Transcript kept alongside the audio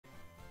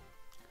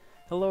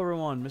Hello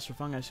everyone, Mr.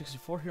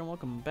 Fungi64 here and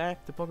welcome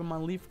back to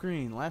Pokemon Leaf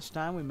Green. Last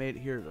time we made it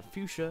here to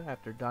Fuchsia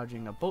after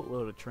dodging a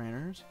boatload of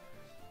trainers.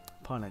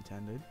 Pun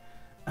intended.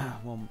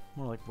 Well,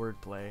 more like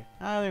wordplay.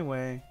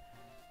 Anyway,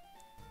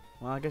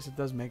 well, I guess it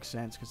does make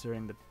sense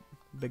considering the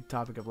big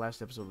topic of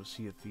last episode was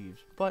Sea of Thieves.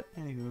 But,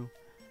 anywho,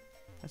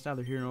 that's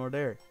neither here nor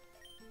there.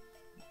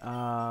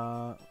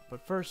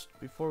 But first,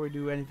 before we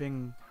do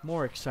anything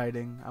more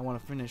exciting, I want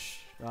to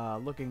finish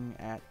looking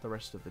at the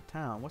rest of the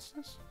town. What's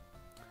this?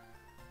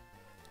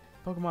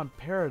 Pokemon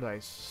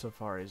Paradise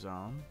Safari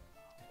Zone.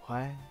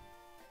 What?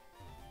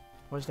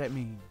 What does that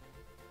mean?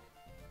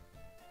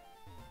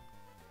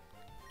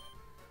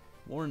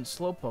 Warren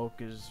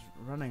Slowpoke is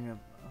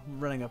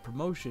running a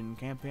promotion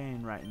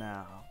campaign right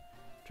now.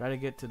 Try to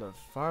get to the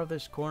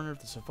farthest corner of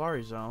the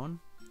Safari Zone.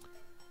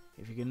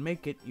 If you can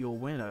make it, you'll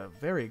win a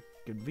very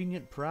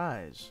convenient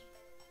prize.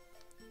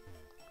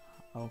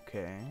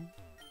 Okay.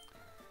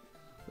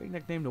 We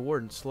nicknamed the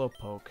warden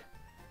Slowpoke.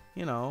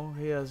 You know,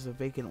 he has a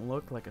vacant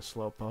look like a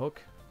Slowpoke.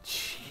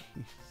 Jeez.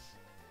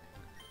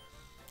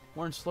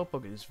 Warren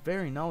Slowpoke is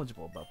very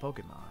knowledgeable about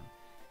Pokemon.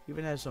 He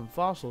even has some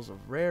fossils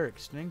of rare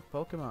extinct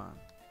Pokemon.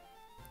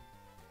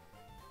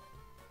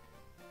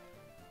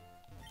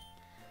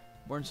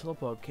 Warren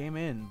Slowpoke came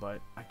in,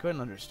 but I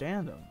couldn't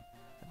understand him.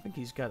 I think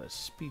he's got a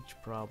speech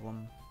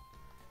problem.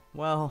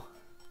 Well,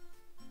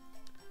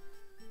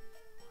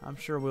 I'm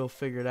sure we'll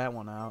figure that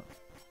one out.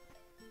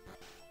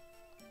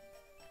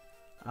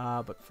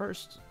 But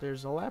first,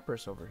 there's a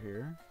Lapras over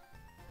here.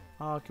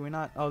 Oh, can we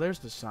not? Oh, there's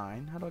the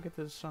sign. How do I get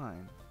to the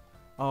sign?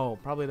 Oh,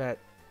 probably that.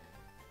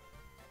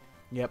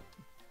 Yep.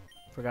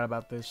 Forgot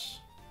about this.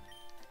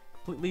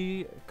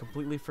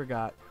 Completely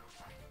forgot.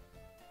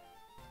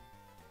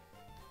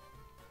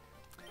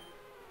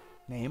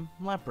 Name,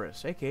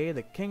 Lapras, aka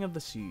the King of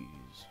the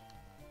Seas.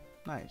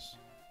 Nice.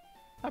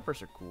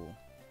 Lapras are cool.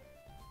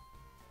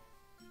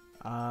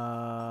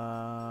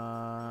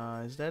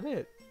 Is that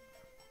it?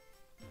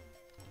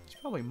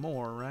 Probably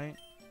more, right?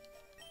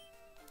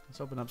 Let's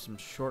open up some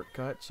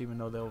shortcuts, even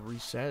though they'll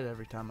reset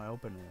every time I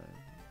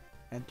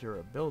enter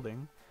a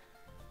building.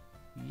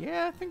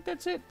 Yeah, I think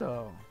that's it,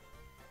 though.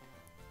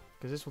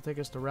 Because this will take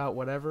us to route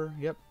whatever.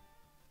 Yep.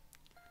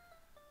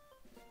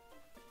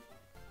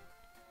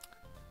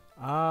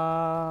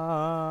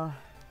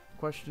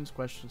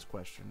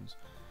 Questions.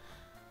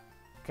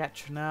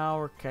 Catch now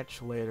or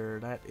catch later?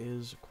 That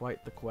is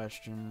quite the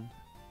question.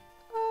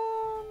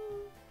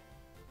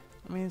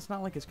 I mean, it's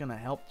not like it's gonna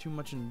help too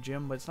much in the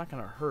gym, but it's not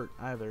gonna hurt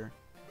either.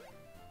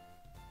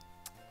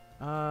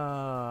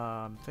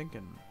 I'm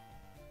thinking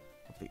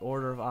of the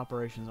order of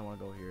operations. I want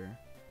to go here.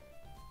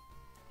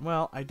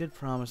 Well, I did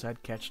promise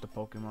I'd catch the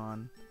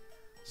Pokemon,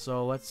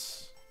 so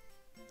let's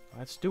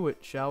do it,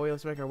 shall we?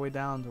 Let's make our way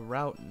down to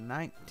Route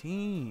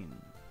 19.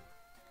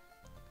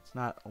 It's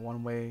not a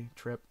one-way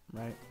trip,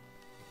 right?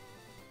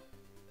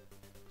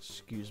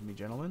 Excuse me,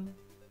 gentlemen.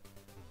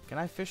 Can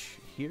I fish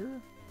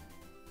here?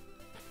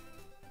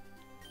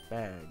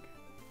 Bag.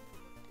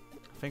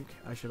 I think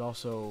I should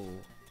also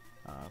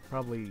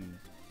probably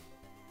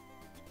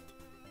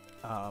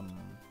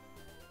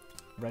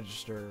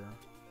register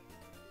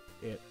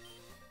it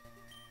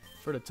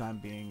for the time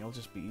being. It'll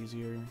just be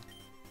easier.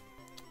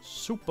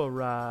 Super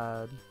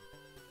Ride.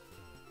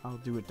 I'll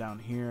do it down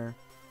here,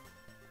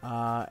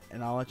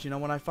 and I'll let you know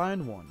when I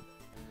find one.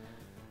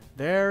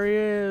 There he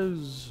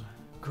is,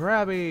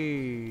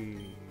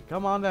 Krabby.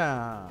 Come on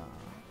down.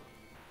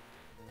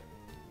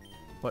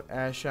 Put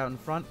Ash out in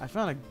front. I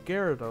found a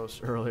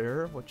Gyarados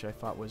earlier, which I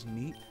thought was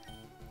neat.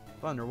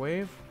 Thunder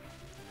Wave.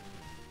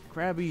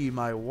 Krabby,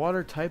 my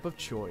water type of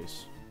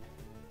choice.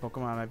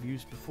 Pokemon I've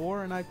used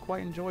before, and I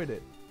quite enjoyed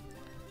it.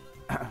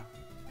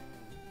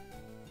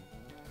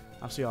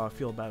 I'll see how I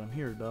feel about him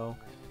here, though.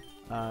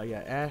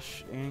 Yeah,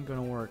 Ash ain't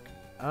gonna work.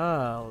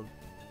 The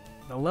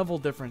level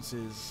difference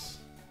is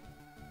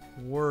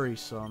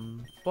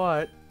worrisome,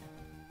 but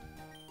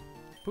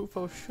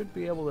Pufo should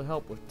be able to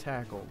help with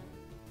Tackle.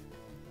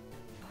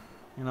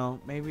 You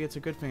know, maybe it's a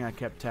good thing I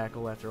kept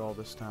Tackle after all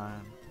this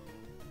time.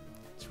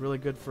 It's really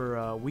good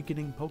for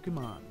weakening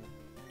Pokemon.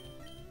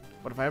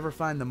 But if I ever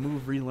find the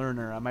move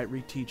Relearner, I might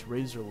reteach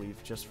Razor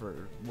Leaf just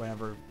for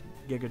whenever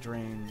Giga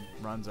Drain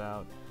runs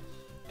out.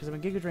 Because, I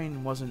mean, Giga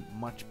Drain wasn't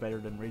much better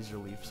than Razor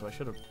Leaf, so I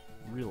should have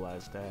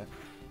realized that.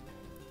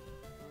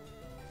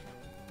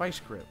 Vice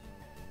Grip.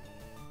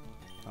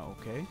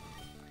 Okay.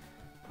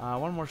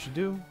 One more should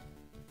do.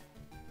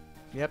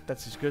 Yep,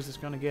 that's as good as it's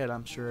going to get,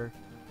 I'm sure.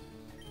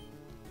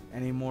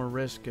 Any more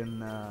risk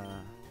and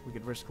we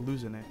could risk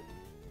losing it.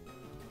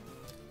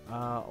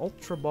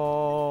 Ultra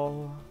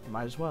Ball.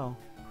 Might as well.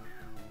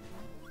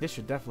 This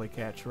should definitely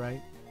catch,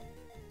 right?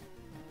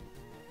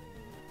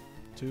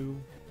 2,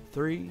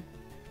 3.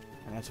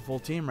 And that's a full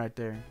team right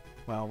there.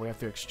 Well, we have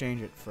to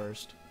exchange it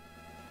first.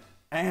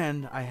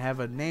 And I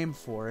have a name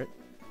for it.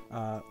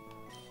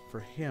 For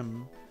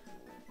him.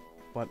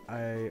 But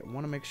I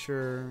want to make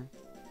sure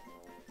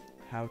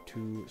how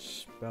to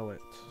spell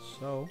it.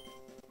 So...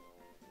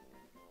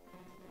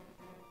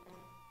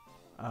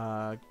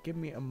 give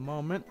me a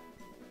moment.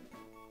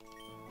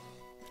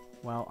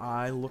 while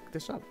I look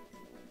this up.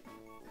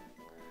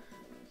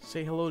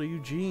 Say hello to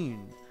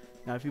Eugene.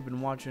 Now, if you've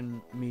been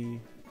watching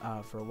me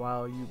for a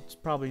while, it's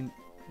probably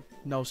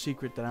no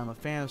secret that I'm a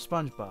fan of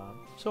SpongeBob.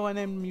 So I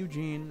named him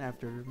Eugene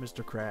after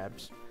Mr.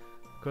 Krabs.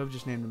 Could have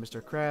just named him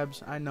Mr.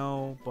 Krabs, I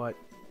know, but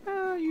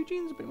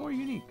Eugene's a bit more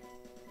unique.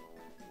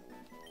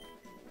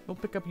 We'll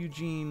pick up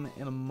Eugene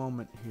in a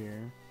moment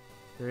here.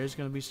 There is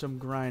going to be some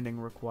grinding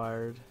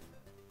required,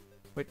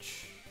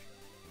 which,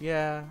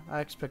 yeah, I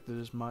expected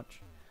as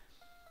much.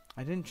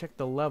 I didn't check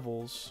the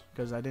levels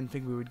because I didn't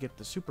think we would get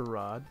the super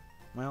rod.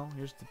 Well,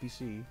 here's the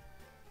PC.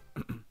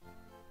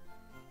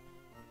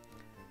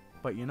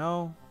 But you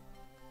know,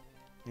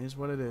 it is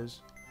what it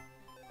is.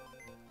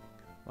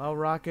 Well,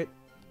 Rocket,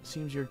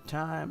 seems your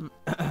time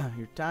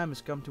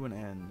has come to an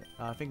end.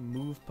 I think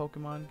move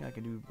Pokemon. I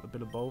can do a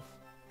bit of both.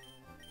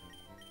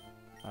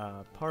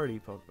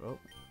 Party. Oh,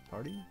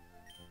 party.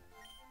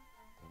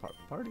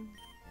 Party.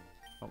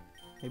 Oh,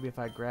 maybe if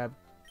I grab.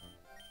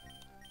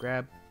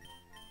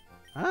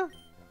 Huh?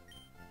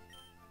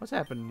 What's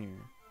happening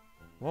here?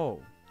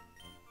 Whoa.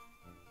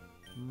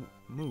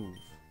 Move.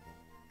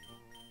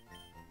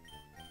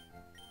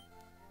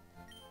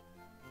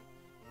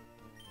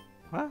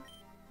 Huh?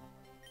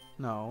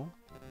 No.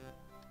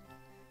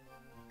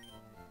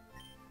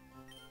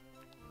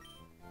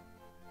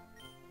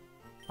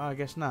 I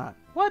guess not.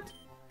 What?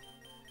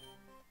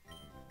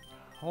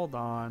 Hold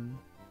on.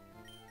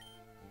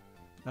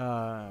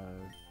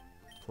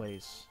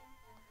 Place.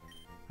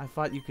 I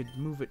thought you could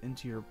move it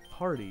into your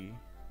party.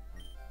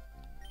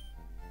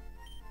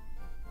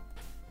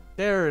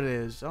 There it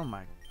is. Oh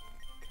my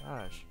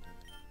gosh.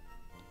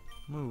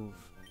 Move.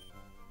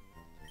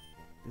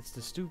 It's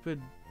the stupid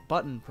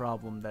button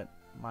problem that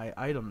my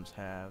items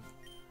have.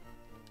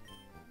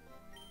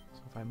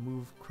 So if I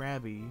move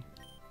Krabby.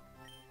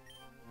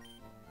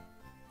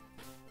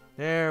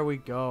 There we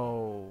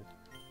go.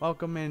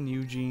 Welcome in,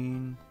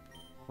 Eugene.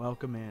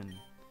 Welcome in.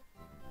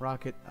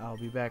 Rocket, I'll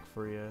be back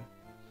for you.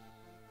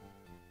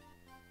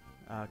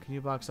 Can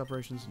you box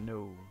operations?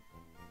 No.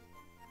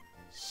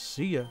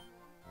 See ya.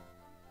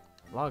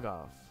 Log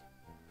off.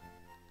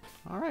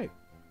 Alright.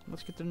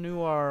 Let's get to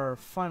know our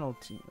final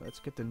team. Let's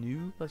get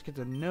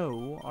to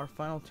know our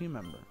final team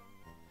member.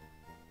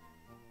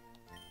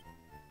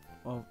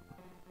 Well,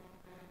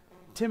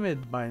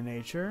 timid by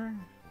nature.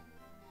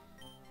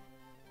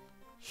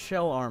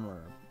 Shell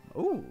armor.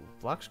 Ooh,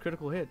 blocks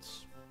critical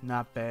hits.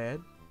 Not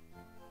bad.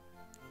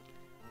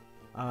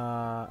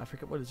 I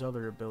forget what his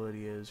other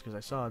ability is, because I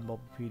saw in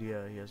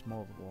Bulbapedia he has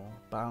multiple,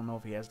 but I don't know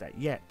if he has that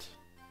yet,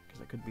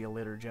 because it could be a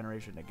later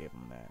generation that gave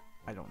him that.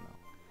 I don't know.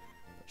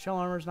 But shell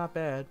armor is not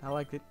bad. I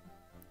liked it.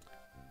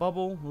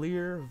 Bubble,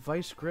 Leer,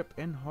 Vice Grip,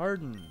 and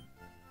Harden.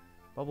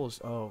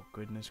 Bubbles. Oh,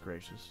 goodness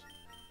gracious.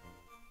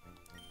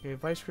 Okay,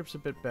 Vice Grip's a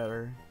bit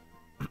better.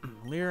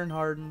 Leer and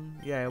Harden.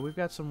 Yeah, we've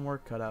got some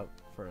work cut out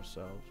for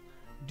ourselves.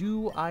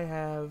 Do I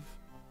have...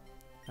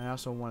 I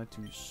also wanted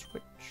to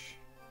switch.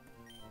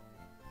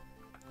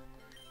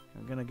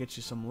 I'm gonna get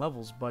you some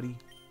levels, buddy.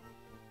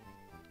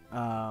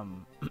 I'll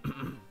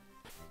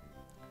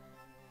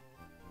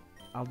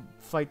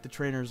fight the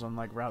trainers on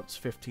like routes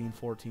 15,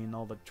 14,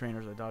 all the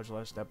trainers I dodged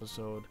last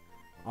episode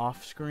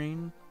off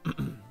screen.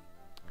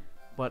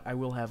 But I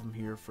will have them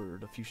here for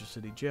the Fuchsia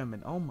City Gym,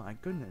 and oh my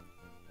goodness.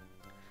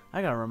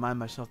 I gotta remind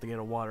myself to get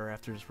a water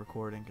after this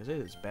recording, because it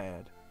is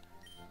bad.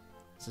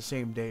 It's the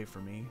same day for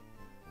me.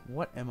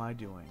 What am I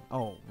doing?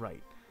 Oh,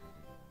 right.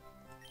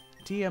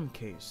 TM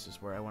case is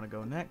where I want to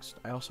go next.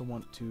 I also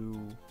want to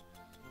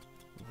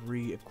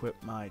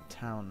re-equip my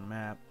town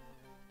map.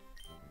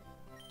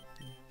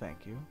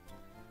 Thank you.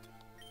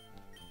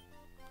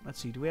 Let's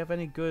see, do we have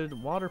any good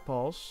water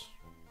pulse?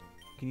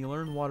 Can you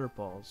learn water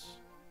pulse?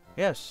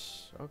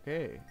 Yes,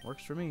 okay,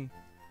 works for me.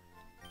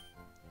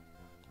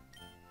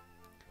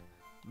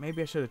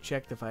 Maybe I should have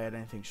checked if I had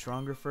anything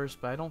stronger first,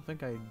 but I don't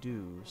think I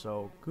do.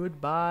 So,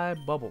 goodbye,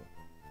 Bubble.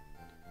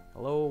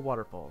 Hello,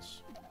 water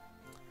pulse.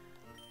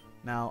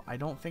 Now, I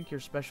don't think your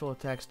special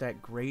attack's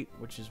that great,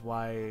 which is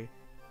why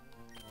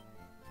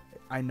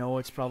I know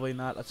it's probably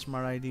not a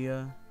smart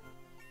idea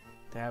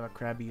to have a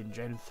Krabby in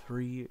Gen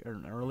 3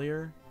 or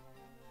earlier.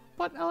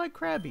 But I like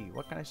Krabby.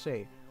 What can I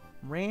say?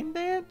 Rain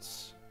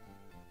Dance?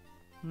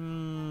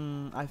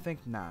 I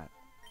think not.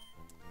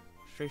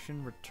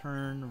 Frustration,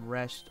 Return,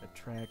 Rest,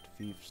 Attract,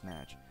 Thief,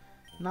 Snatch.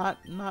 Not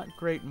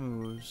great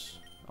moves,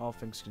 all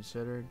things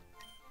considered.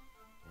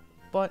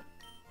 But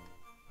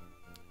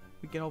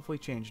we can hopefully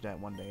change that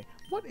one day.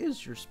 What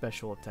is your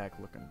special attack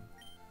looking?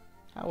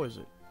 How is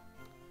it?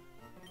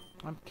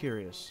 I'm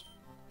curious.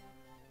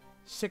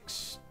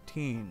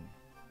 16.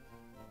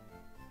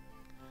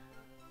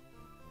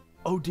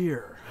 Oh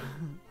dear.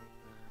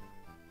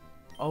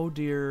 Oh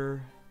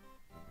dear.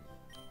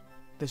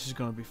 This is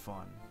gonna be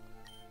fun.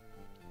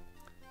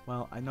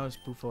 Well, I noticed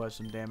Bufo has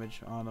some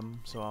damage on him,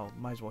 so I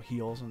might as well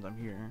heal since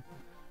I'm here.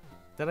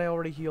 Did I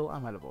already heal? I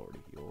might have already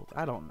healed.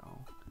 I don't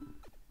know.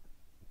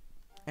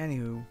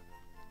 Anywho.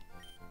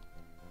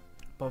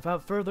 But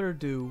without further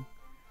ado,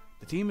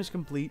 the team is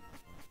complete.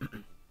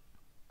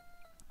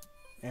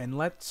 And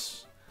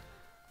let's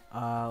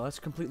Let's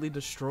completely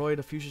destroy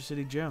the Fuchsia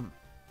City Gym.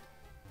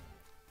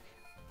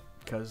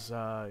 Because,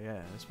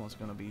 yeah, this one's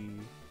gonna be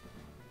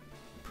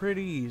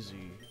pretty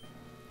easy.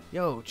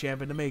 Yo,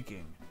 champ in the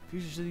making.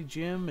 Fuchsia City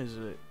Gym is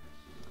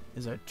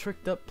a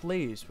tricked up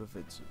place with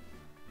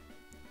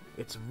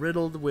it's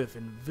riddled with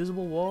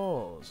invisible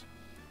walls.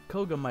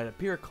 Koga might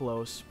appear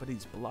close, but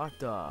he's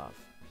blocked off.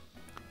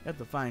 You have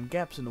to find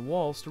gaps in the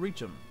walls to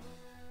reach him.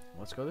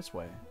 Let's go this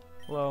way.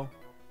 Hello.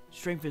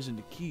 Strength isn't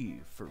the key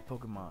for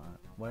Pokemon.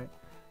 What?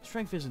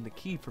 Strength isn't the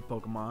key for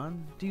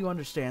Pokemon. Do you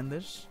understand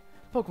this?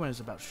 Pokemon is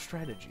about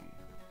strategy.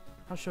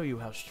 I'll show you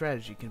how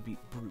strategy can beat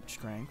brute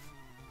strength.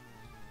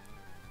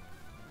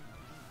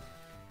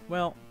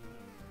 Well,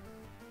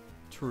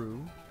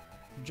 true.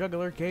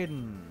 Juggler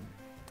Caden.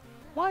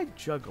 Why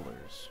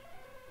jugglers?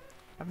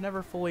 I've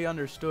never fully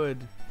understood.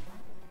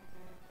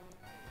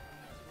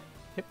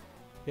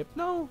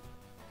 Hypno?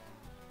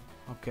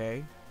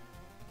 Okay.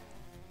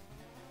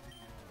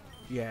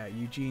 Yeah,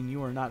 Eugene,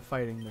 you are not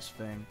fighting this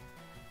thing.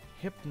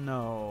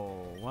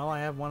 Hypno. Well, I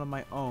have one of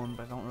my own,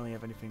 but I don't really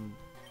have anything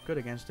good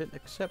against it,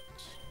 except...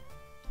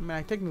 I mean,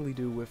 I technically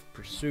do with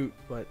Pursuit,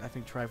 but I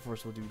think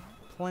Triforce will do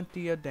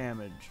plenty of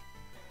damage.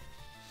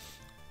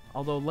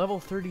 Although level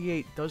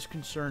 38 does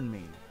concern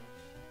me.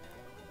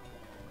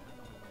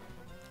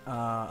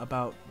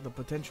 About the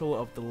potential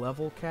of the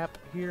level cap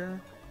here.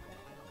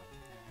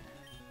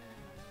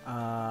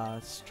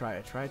 Let's try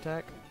a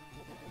Tri-Attack.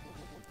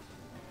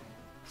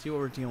 See what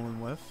we're dealing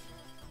with.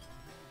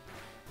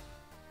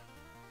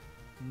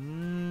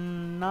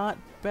 Not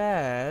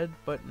bad,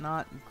 but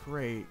not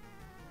great.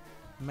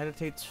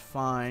 Meditate's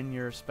fine,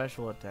 you're a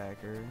special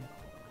attacker.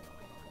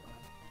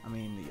 I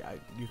mean,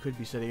 you could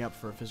be setting up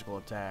for a physical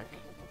attack.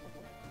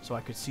 So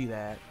I could see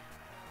that.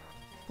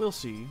 We'll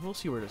see. We'll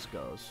see where this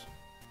goes.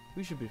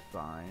 We should be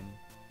fine.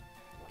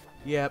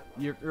 Yep,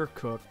 you're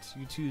cooked.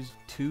 You choose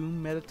 2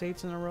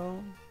 Meditates in a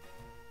row?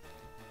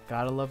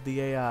 Gotta love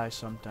the AI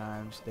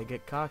sometimes. They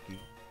get cocky.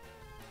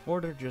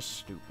 Or they're just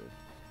stupid.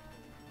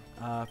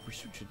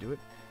 Pursuit should do it.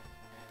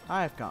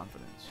 I have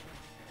confidence.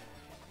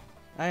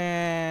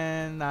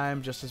 And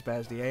I'm just as bad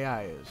as the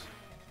AI is.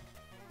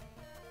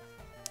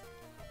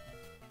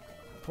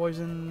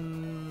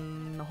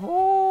 Poison.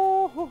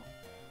 Oh,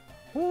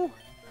 oh,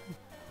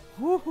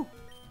 oh,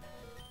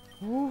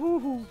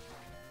 oh,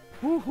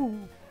 oh.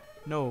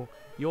 No,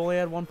 you only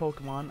had 1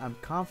 Pokemon. I'm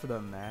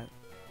confident in that.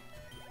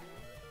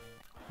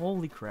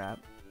 Holy crap.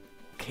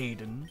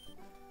 Caden.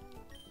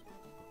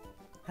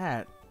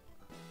 That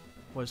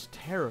was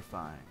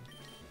terrifying.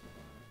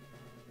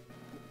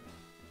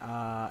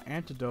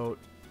 Antidote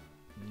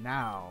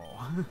now.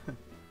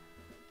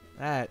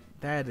 that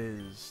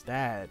is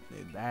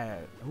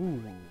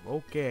ooh,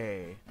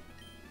 okay.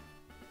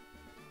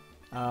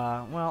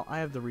 Well, I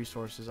have the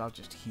resources. I'll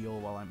just heal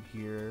while I'm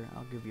here.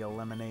 I'll give you a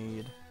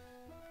lemonade.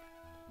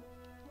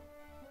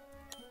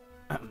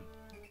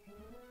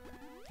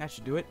 That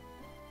should do it.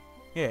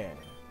 Yeah.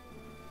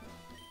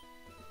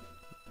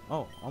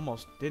 Oh,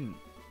 almost didn't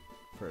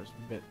for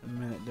a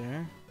minute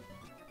there.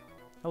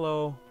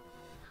 Hello.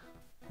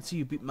 Let's see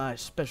you beat my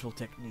special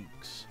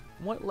techniques.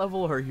 What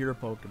level are your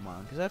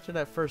Pokemon? Because after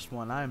that first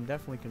one, I am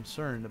definitely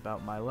concerned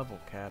about my level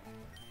cap.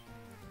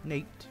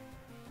 Nate.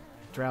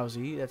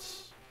 Drowsy.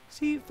 That's...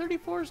 See,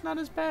 34 is not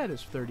as bad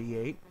as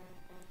 38.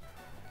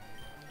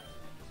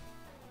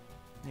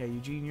 Yeah,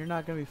 Eugene, you're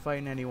not going to be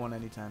fighting anyone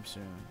anytime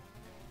soon.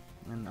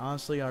 And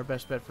honestly, our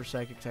best bet for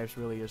Psychic types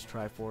really is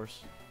Triforce.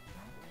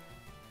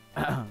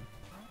 Did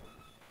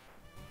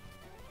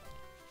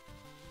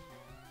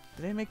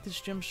they make this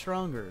gym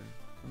stronger?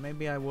 Or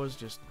maybe I was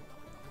just...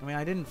 I mean,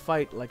 I didn't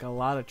fight like a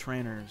lot of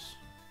trainers.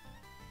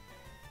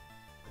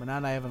 But now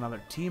that I have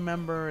another team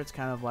member, it's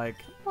kind of like,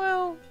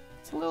 well,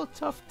 it's a little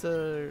tough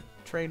to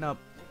train up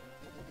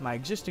my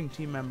existing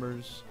team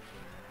members.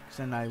 Because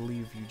then I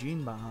leave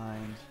Eugene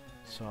behind.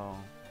 So,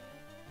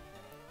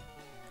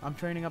 I'm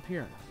training up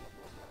here.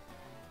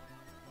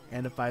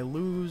 And if I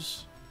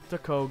lose to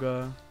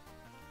Koga,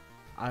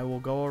 I will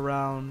go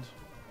around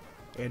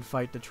and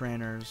fight the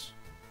trainers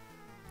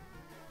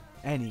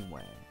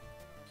anyway.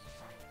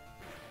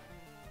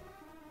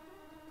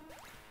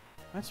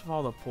 That's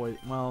all the poison.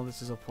 Well,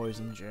 this is a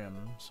poison gym,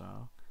 so.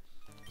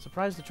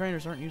 Surprised the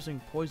trainers aren't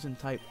using poison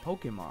type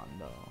Pokemon,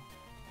 though.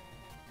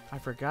 I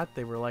forgot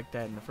they were like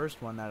that in the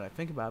first one, now that I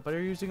think about it, but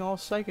they're using all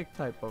psychic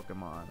type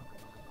Pokemon.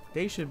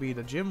 They should be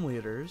the gym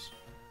leaders,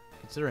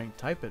 considering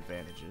type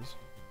advantages.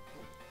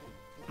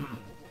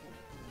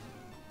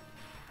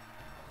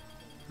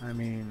 I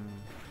mean,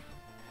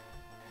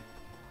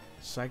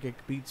 psychic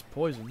beats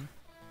poison.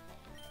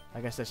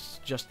 I guess that's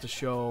just to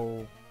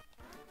show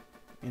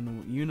in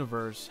the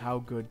universe how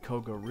good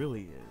Koga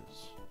really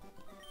is.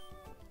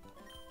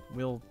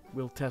 We'll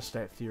test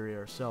that theory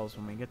ourselves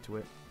when we get to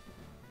it.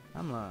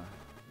 I'm a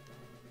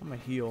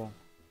heal.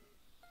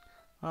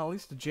 Well, at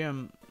least the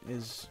gym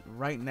is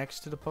right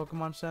next to the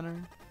Pokemon Center,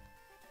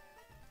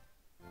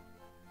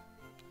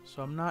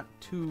 so I'm not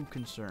too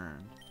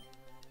concerned.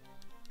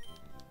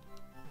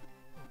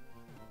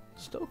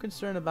 Still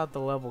concerned about the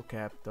level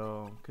cap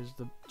though, because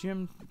the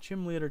gym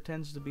leader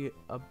tends to be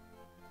a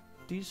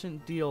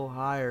decent deal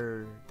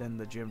higher than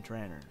the gym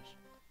trainers.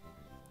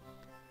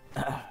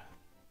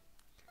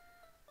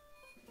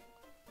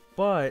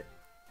 But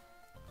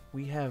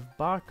we have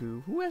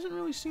Baku, who hasn't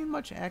really seen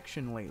much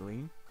action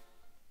lately,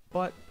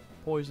 but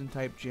poison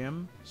type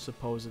gym,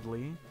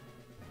 supposedly.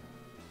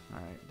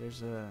 Alright,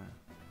 there's a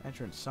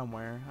entrance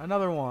somewhere.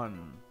 Another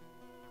one!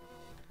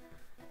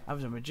 I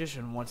was a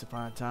magician once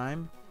upon a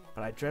time,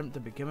 but I dreamt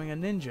of becoming a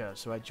ninja,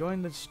 so I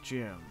joined this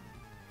gym.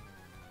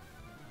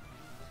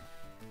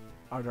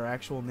 Are there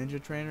actual ninja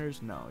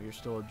trainers? No, you're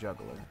still a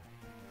juggler.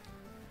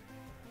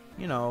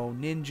 You know,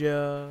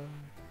 ninja,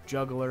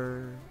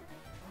 juggler,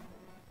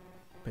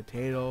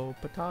 potato,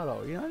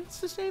 you know, it's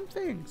the same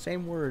thing.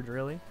 Same word,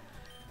 really.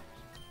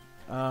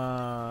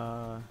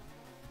 Anywho.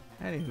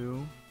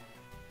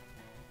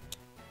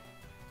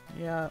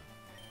 Yeah.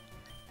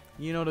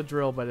 You know the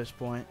drill by this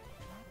point.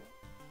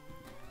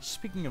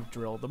 Speaking of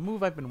drill, the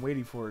move I've been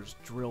waiting for is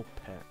Drill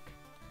Peck.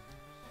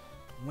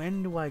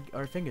 When do I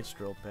think it's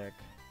Drill Peck.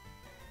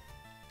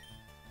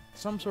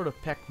 Some sort of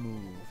peck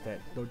move that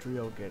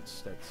Dodrio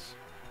gets that's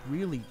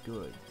really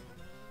good.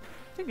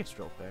 I think it's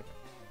Drill Peck.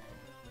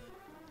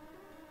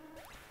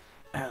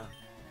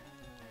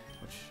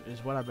 Which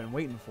is what I've been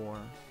waiting for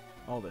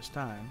all this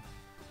time.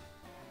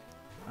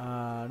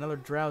 Another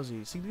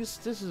Drowsy. See,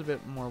 this is a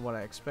bit more what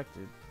I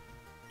expected.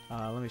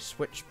 Let me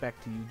switch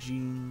back to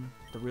Eugene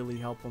to really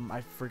help him.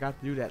 I forgot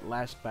to do that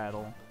last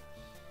battle.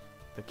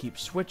 To keep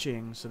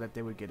switching so that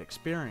they would get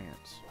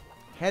experience.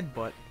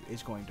 Headbutt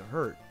is going to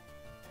hurt.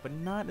 But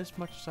not as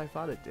much as I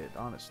thought it did,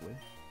 honestly.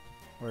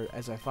 Or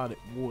as I thought it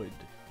would,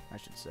 I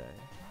should say.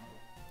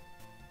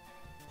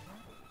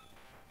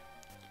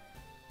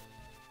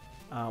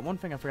 One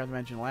thing I forgot to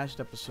mention last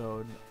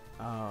episode.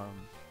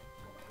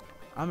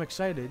 I'm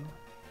excited.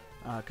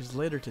 Because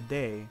later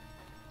today,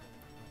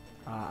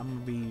 I'm going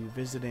to be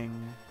visiting,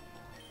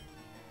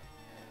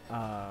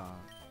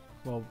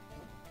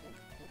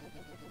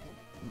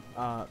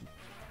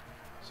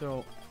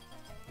 so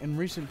in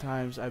recent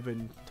times I've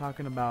been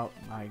talking about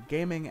my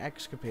gaming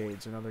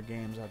escapades and other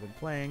games I've been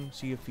playing,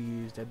 Sea of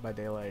Thieves, Dead by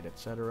Daylight,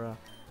 etc.,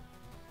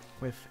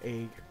 with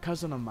a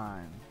cousin of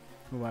mine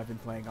who I've been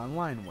playing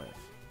online with.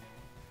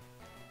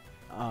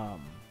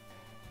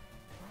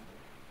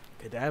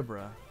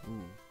 Kadabra.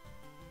 Ooh.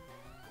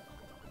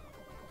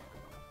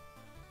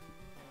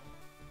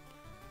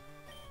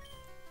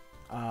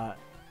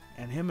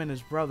 And him and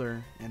his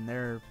brother and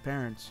their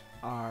parents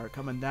are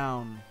coming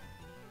down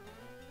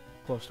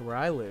close to where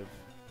I live.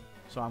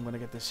 So I'm going to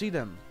get to see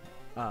them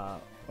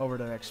over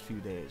the next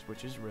few days,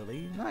 which is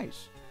really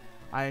nice.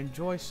 I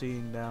enjoy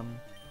seeing them.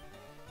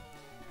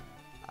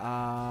 Do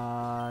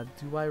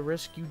I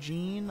risk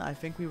Eugene? I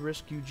think we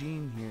risk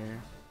Eugene here.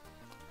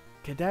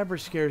 Kadabra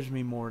scares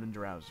me more than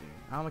Drowsy.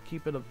 I'll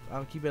keep it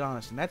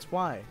honest, and that's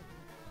why.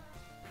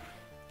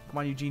 Come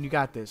on, Eugene, you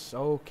got this.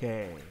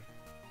 Okay.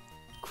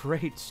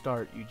 Great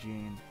start,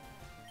 Eugene.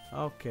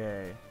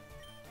 Okay.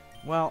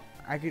 Well,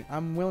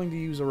 I'm willing to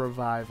use a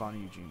revive on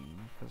Eugene,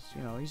 because,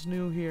 you know, he's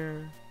new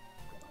here.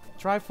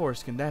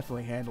 Triforce can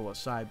definitely handle a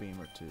Psybeam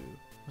or two.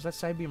 Was that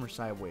Psybeam or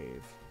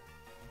Psywave?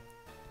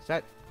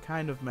 That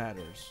kind of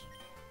matters.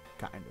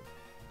 Kind of.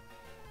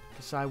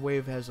 The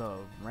Psywave has a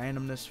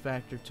randomness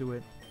factor to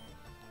it,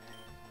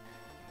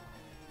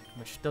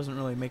 which doesn't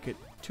really make it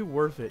too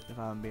worth it, if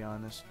I'm being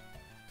honest.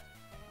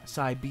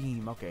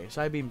 Psybeam. Okay,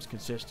 Psybeam's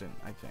consistent,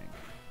 I think.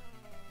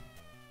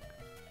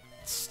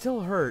 It's still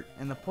hurt,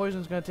 and the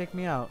poison's gonna take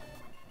me out.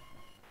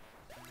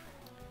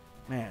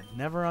 Man,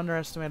 never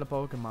underestimate a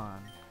Pokemon.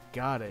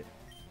 Got it.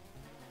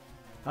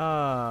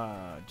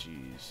 Ah,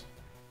 jeez.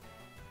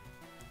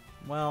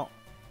 Well,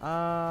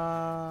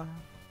 I'll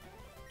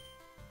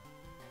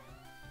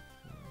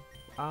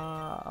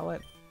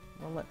let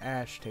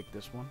Ash take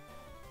this one.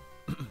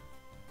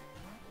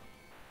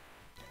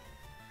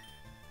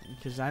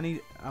 Because I'm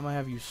gonna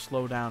have you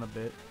slow down a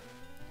bit.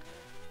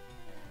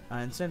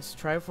 And since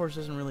Triforce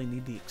doesn't really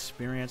need the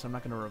experience, I'm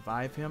not gonna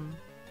revive him.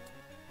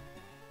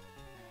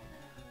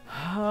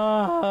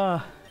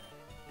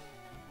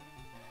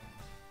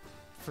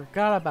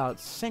 Forgot about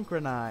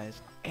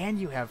Synchronize. And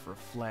you have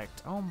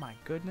Reflect. Oh my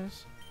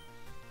goodness.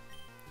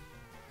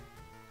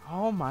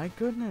 Oh my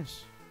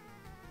goodness.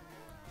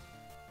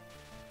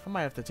 I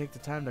might have to take the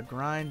time to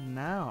grind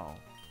now.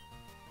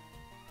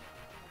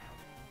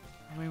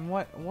 I mean,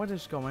 what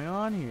is going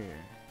on here?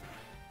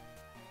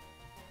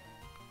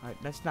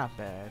 Alright, that's not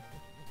bad.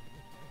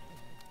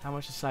 How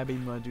much is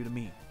Psybeam gonna do to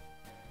me?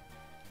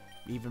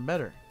 Even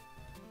better.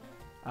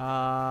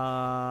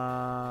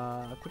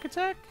 Quick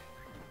attack?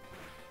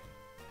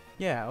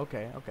 Yeah,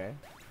 okay.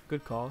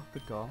 Good call.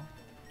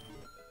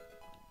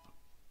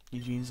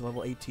 Eugene's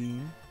level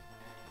 18.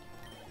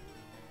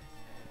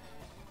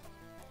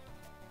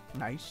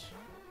 Nice.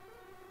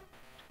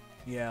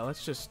 Yeah,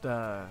 let's just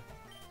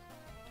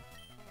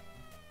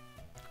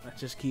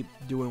keep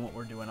doing what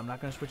we're doing. I'm not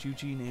gonna switch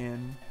Eugene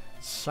in.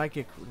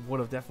 Psychic would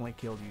have definitely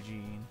killed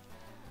Eugene.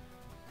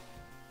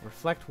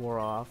 Reflect wore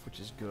off, which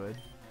is good.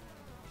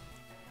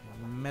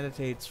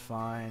 Meditate's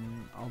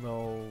fine,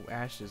 although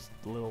Ash is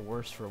a little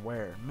worse for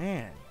wear.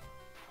 Man,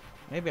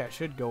 maybe I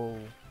should go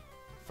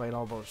fight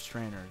all those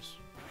trainers.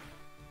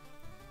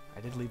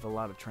 I did leave a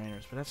lot of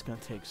trainers, but that's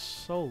gonna take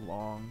so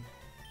long.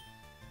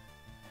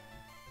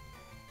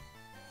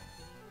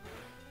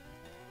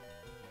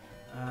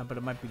 But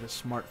it might be the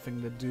smart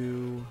thing to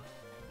do.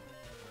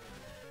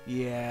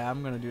 Yeah,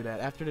 I'm gonna do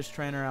that. After this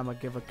trainer, I'm gonna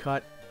give a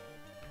cut.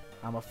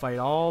 I'm gonna fight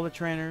all the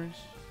trainers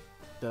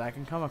that I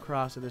can come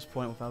across at this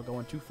point without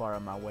going too far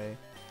on my way.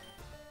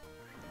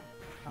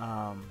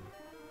 And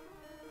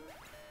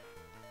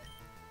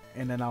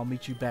then I'll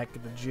meet you back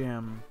at the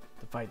gym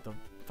to fight the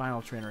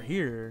final trainer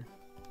here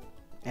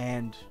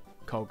and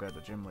Koga,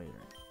 the gym leader.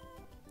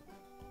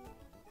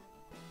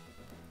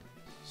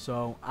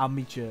 So I'll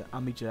meet you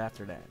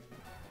after that.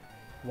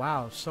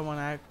 Wow,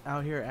 someone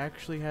out here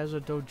actually has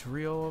a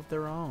Dodrio of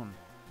their own.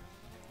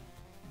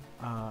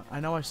 I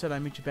know I said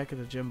I'd meet you back at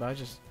the gym, but I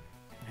just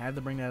had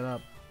to bring that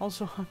up.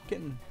 Also,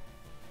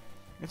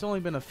 it's only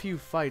been a few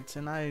fights,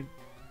 and I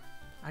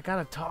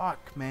gotta talk,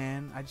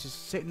 man. I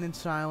just sitting in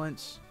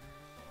silence.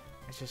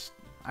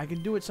 I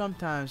can do it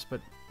sometimes, but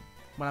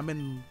when I'm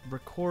in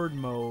record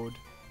mode,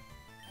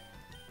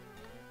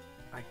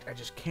 I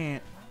just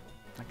can't.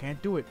 I can't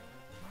do it.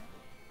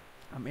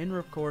 I'm in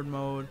record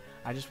mode.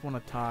 I just want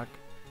to talk.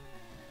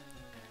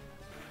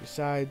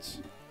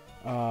 Besides,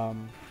 I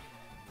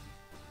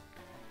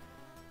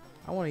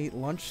want to eat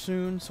lunch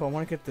soon, so I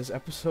want to get this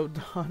episode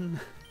done.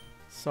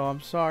 So I'm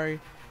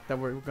sorry that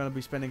we're going to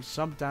be spending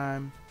some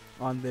time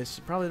on this,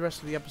 probably the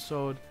rest of the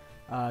episode,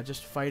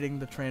 just fighting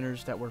the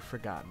trainers that were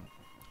forgotten.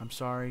 I'm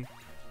sorry,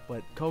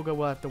 but Koga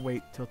will have to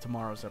wait till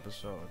tomorrow's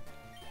episode.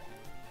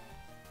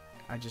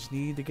 I just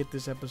need to get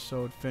this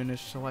episode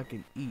finished so I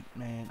can eat,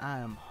 man. I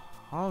am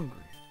hungry.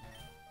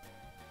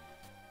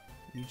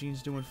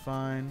 Eugene's doing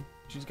fine.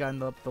 She's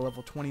gotten up to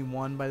level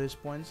 21 by this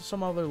point.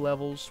 Some other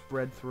levels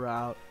spread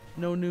throughout.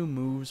 No new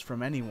moves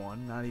from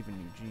anyone, not even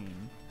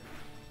Eugene.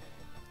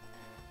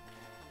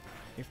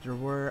 If there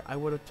were, I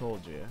would have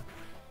told you.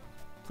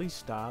 Please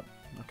stop.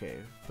 Okay,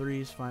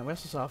 3 is fine. I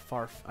also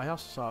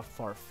saw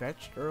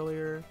Far-Fetched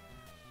earlier.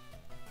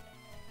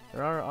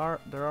 There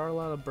are a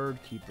lot of bird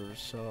keepers,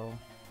 so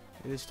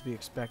it is to be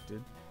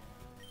expected.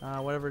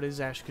 Whatever it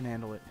is, Ash can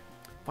handle it.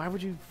 Why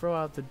would you throw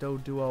out the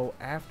Doduo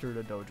after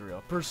the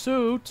Dodrio?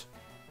 Pursuit!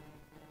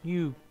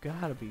 You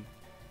gotta be.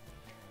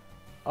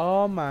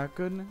 Oh my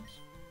goodness.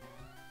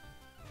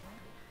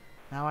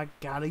 Now I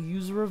gotta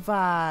use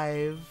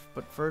Revive.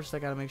 But first I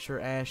gotta make sure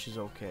Ash is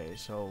okay.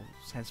 So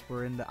since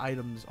we're in the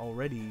items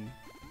already,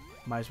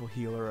 might as well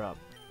heal her up.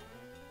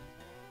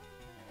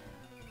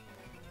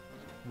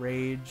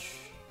 Rage.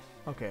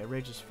 Okay,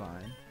 Rage is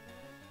fine.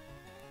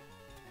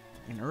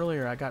 And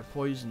earlier I got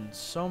poisoned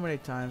so many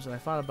times and I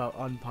thought about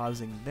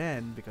unpausing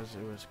then because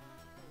it was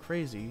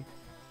crazy.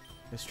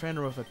 This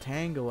trainer with a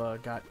Tangela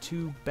got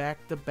 2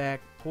 back-to-back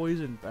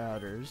poison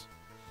powders.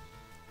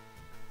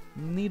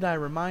 Need I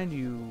remind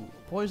you,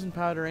 poison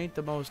powder ain't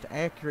the most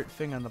accurate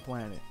thing on the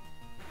planet.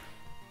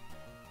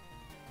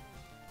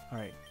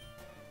 Alright.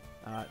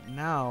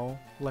 Now,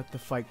 let the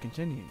fight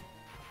continue.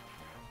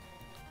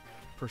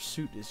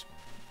 Pursuit is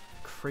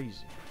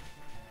crazy.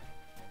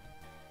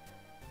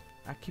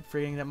 I keep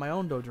forgetting that my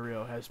own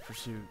Dodrio has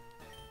Pursuit.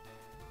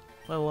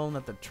 Let alone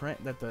that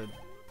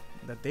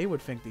that they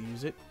would think to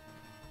use it.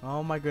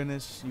 Oh my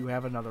goodness, you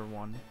have another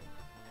one.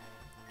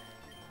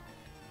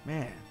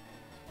 Man.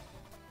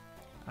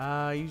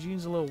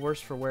 Eugene's a little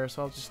worse for wear,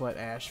 so I'll just let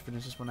Ash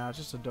finish this one out. It's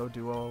just a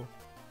Doduo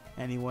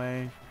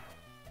anyway.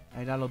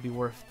 And that'll be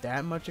worth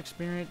that much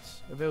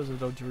experience. If it was a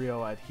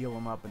Dodrio, I'd heal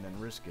him up and then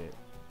risk it.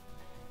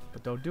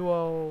 But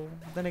Doduo,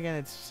 then again,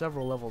 it's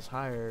several levels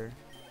higher.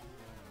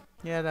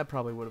 Yeah, that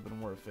probably would have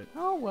been worth it.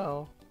 Oh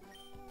well.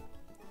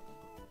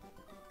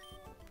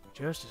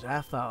 Just as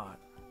I thought.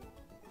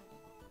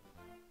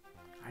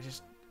 I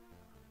just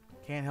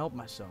can't help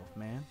myself,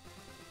 man.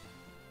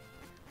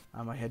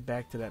 I'm gonna head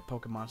back to that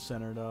Pokemon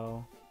Center,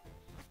 though.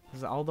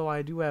 'Cause although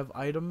I do have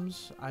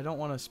items, I don't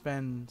want to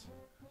spend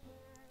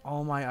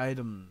all my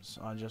items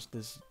on just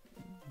this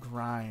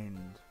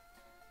grind.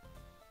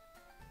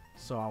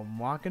 So I'm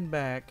walking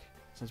back.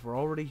 Since we're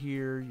already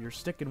here, you're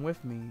sticking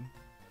with me.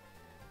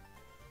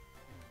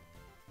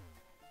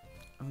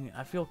 I mean,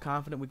 I feel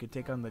confident we could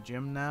take on the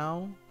gym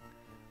now.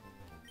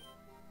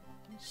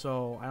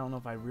 So I don't know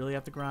if I really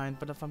have to grind,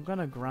 but if I'm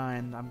gonna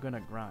grind, I'm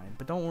gonna grind.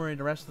 But don't worry,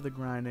 the rest of the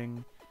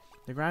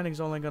grinding's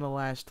only gonna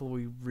last till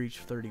we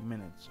reach 30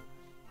 minutes.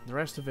 The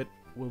rest of it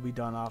will be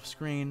done off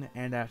screen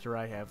and after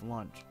I have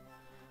lunch.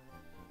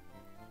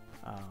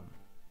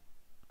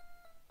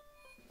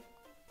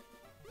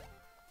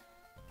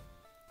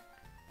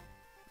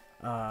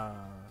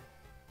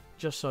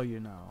 Just so you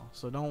know.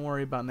 So don't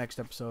worry about next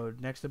episode.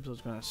 Next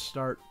episode's gonna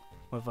start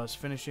with us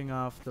finishing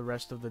off the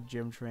rest of the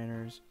gym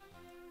trainers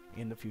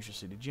in the Fuchsia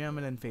City Gym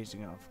and then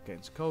facing off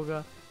against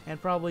Koga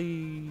and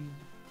probably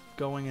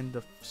going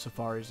into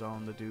Safari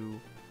Zone to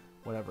do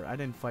whatever. I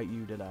didn't fight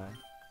you, did I?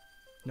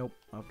 Nope.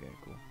 Okay,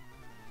 cool.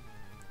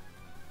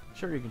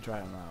 Sure, you can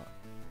try them out.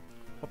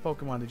 What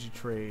Pokemon did you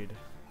trade?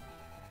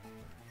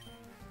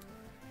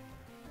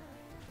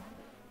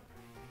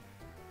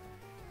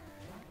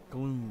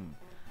 Gloom.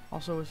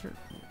 Also, is her...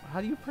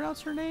 How do you pronounce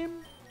her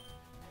name?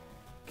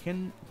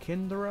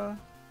 Kindra?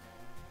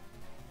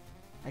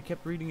 I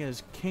kept reading it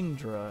as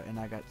Kingdra, and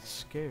I got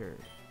scared.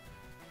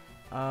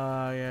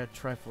 Yeah,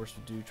 Triforce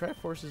would do.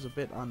 Triforce is a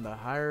bit on the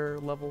higher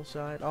level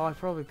side. Oh, I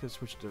probably could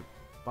switch to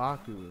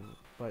Baku,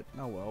 but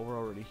oh well, we're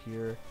already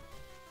here.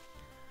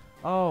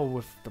 Oh,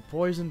 with the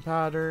poison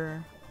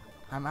powder,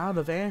 I'm out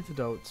of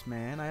antidotes,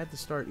 man. I had to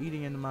start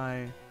eating into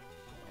my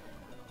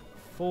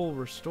full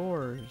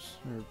restores,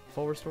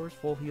 or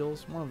full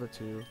heals, one of the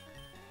two.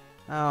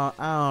 I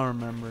don't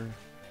remember.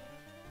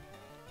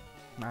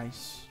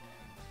 Nice.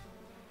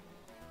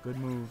 Good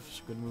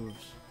moves, good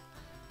moves.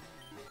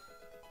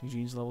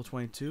 Eugene's level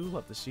 22,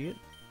 love to see it.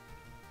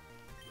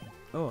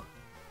 Oh,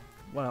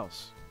 what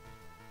else?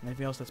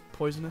 Anything else that's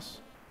poisonous?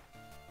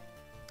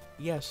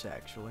 Yes,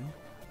 actually.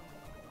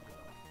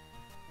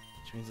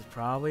 Which means it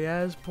probably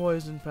has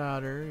poison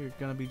powder. You're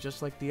gonna be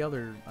just like the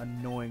other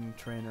annoying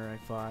trainer I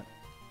fought.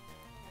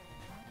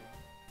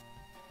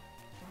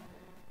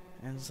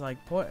 And it's like,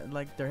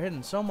 they're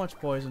hitting so much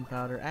poison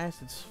powder.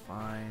 Acid's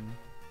fine.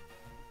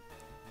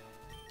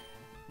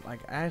 Like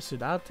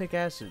acid, I'll take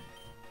acid.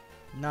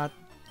 Not.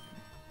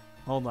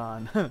 Hold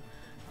on.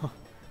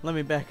 let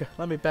me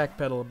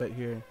backpedal a bit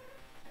here.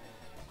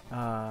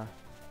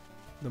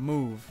 The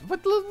move.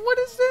 What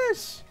is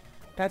this?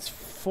 That's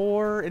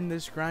 4 in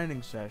this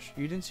grinding sesh.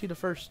 You didn't see the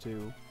first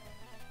 2,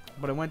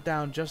 but it went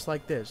down just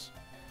like this.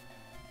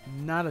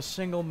 Not a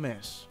single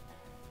miss.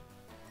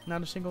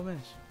 Not a single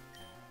miss.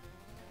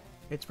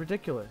 It's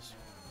ridiculous.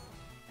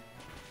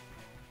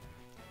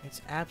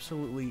 It's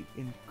absolutely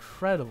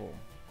incredible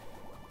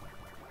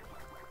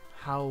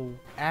how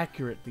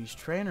accurate these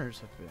trainers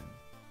have been.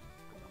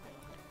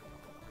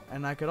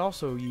 And I could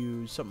also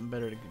use something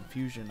better than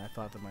confusion, I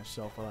thought to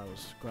myself while I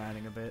was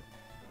grinding a bit.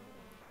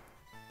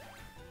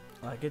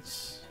 Like,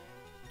 it's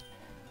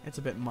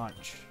a bit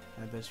much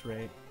at this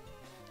rate.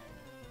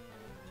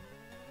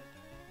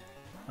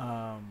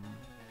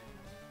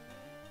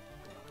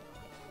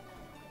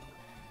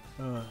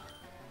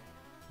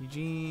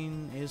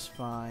 Eugene is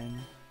fine.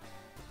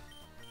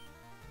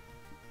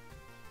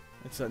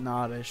 It's a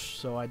Oddish,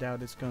 so I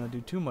doubt it's gonna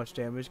do too much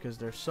damage because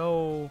they're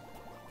so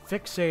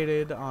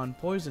fixated on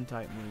poison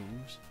type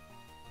moves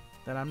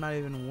that I'm not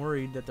even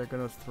worried that they're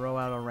gonna throw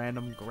out a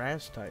random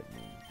grass type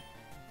move,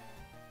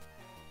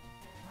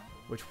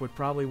 which would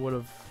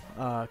have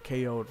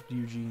KO'd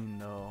Eugene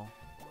though.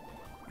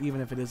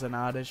 Even if it is an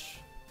Oddish,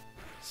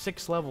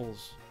 6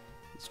 levels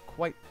is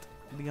quite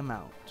the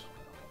amount.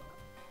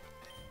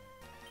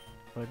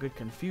 But a good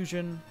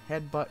confusion,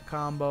 headbutt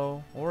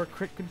combo, or a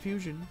crit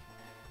confusion.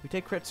 We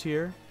take crits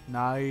here.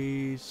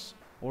 Nice.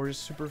 Or is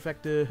super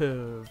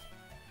effective.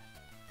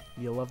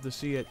 You'll love to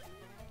see it.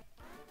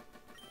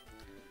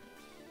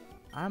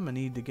 I'm gonna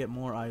need to get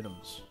more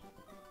items.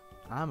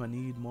 I'm gonna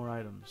need more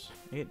items.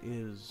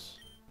 It's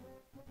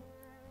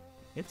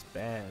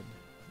bad.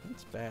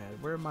 It's bad.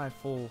 Where are my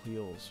full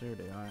heals? Here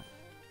they are.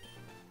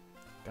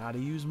 Gotta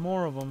use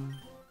more of them.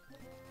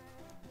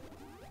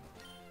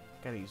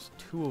 Gotta use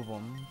 2 of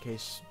them in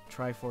case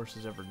Triforce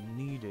is ever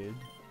needed.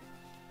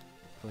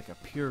 Like a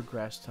pure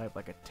grass type,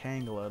 like a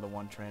Tangela the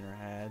one trainer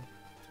had.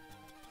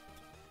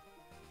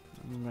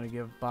 I'm gonna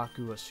give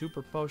Baku a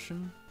super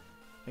potion.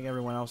 I think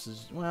everyone else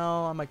is,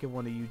 well, I might give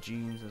one to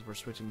Eugene's as we're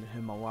switching to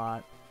him a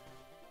lot.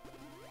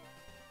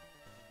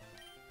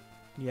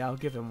 Yeah, I'll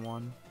give him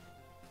one.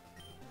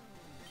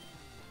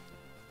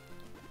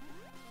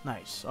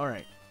 Nice,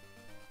 alright.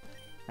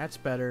 That's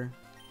better.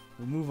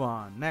 We'll move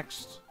on.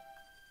 Next.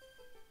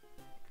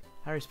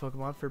 Harry's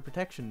Pokemon for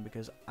protection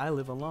because I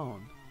live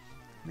alone.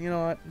 You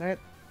know what?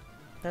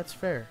 That's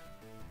fair.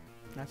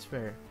 That's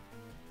fair.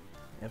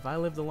 If I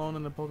lived alone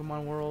in the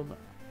Pokemon world,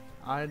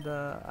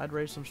 I'd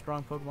raise some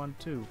strong Pokemon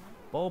too.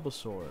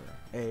 Bulbasaur,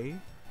 A.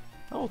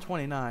 Level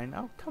 29.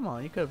 Oh, come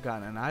on. You could have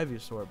gotten an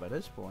Ivysaur by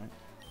this point.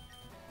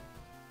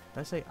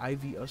 Did I say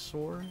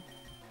Ivysaur?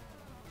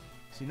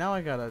 See, now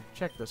I gotta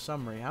check the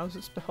summary. How is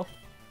it spelled?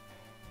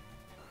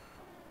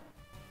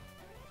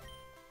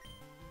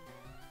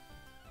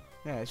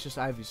 Yeah, it's just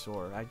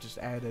Ivysaur. I just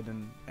added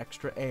an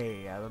extra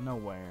A out of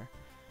nowhere.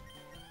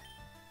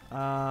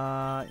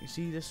 You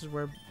see, this is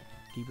where,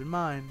 keep in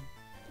mind,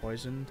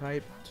 poison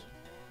typed.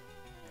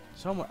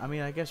 Somewhat, I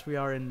mean, I guess we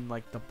are in,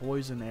 like, the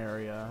poison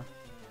area.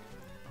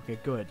 Okay,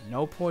 good.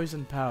 No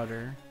poison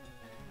powder.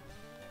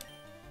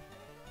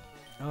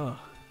 Ugh.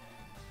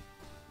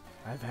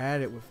 I've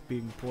had it with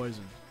being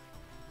poisoned.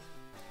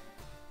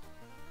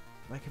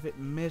 Like, if it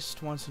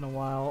missed once in a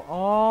while.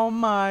 Oh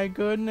my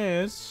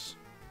goodness.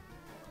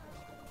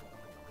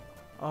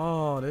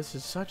 Oh, this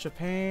is such a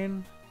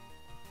pain.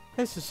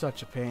 This is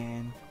such a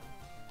pain.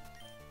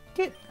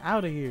 Get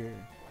out of here.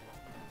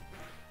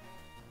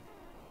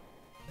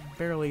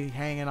 Barely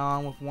hanging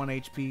on with 1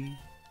 HP.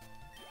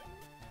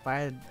 If I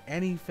had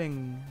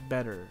anything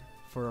better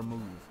for a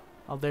move.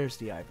 Oh, there's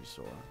the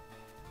Ivysaur.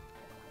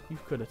 You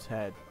could have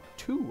had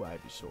 2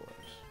 Ivysaurs.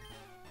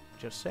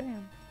 Just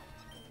saying.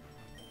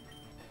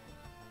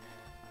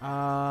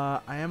 I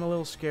am a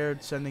little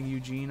scared sending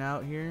Eugene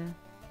out here.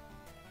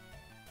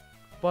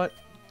 But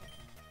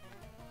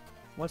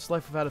what's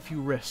life without a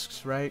few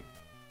risks, right?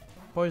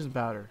 Poison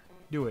powder.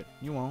 Do it.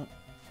 You won't.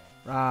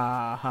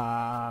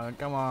 Ah,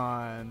 come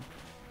on.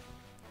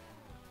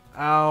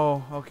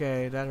 Ow.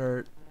 Okay, that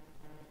hurt.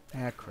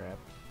 Ah, crap.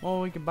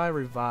 Well, we can buy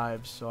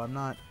revives, so I'm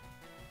not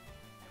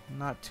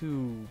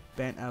too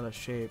bent out of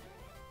shape.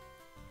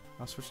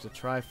 I'll switch to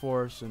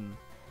Triforce, and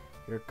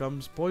here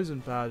comes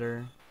poison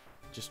powder.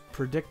 Just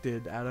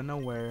predicted out of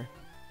nowhere.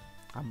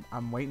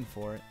 I'm waiting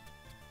for it.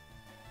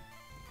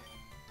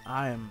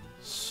 I am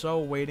so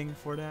waiting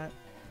for that.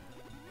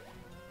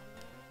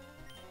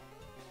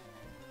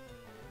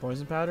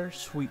 Poison powder?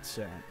 Sweet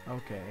scent.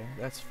 Okay,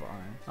 that's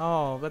fine.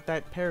 Oh, but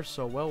that pairs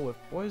so well with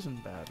poison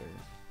powder.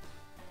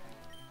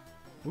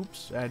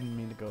 Oops, I didn't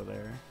mean to go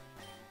there.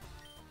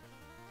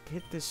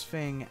 Get this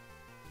thing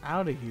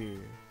out of here.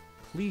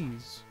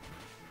 Please.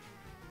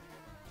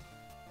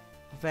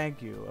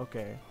 Thank you.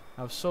 Okay.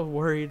 I was so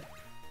worried.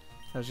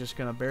 I was just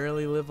gonna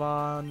barely live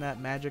on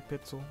that magic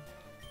pixel.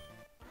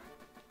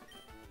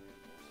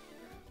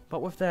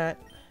 But with that,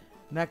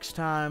 next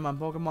time on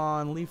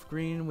Pokemon Leaf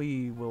Green,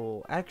 we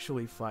will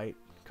actually fight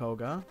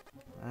Koga.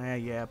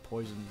 Yeah,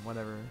 poison,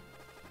 whatever.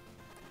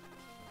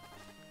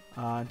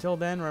 Until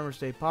then, remember to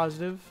stay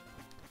positive.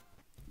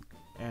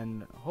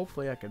 And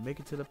hopefully I can make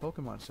it to the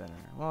Pokemon Center.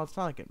 Well, it's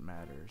not like it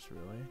matters,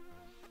 really.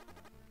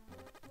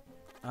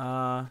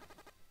 But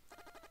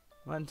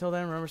until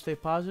then, remember to stay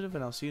positive,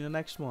 and I'll see you in the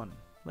next one.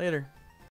 Later.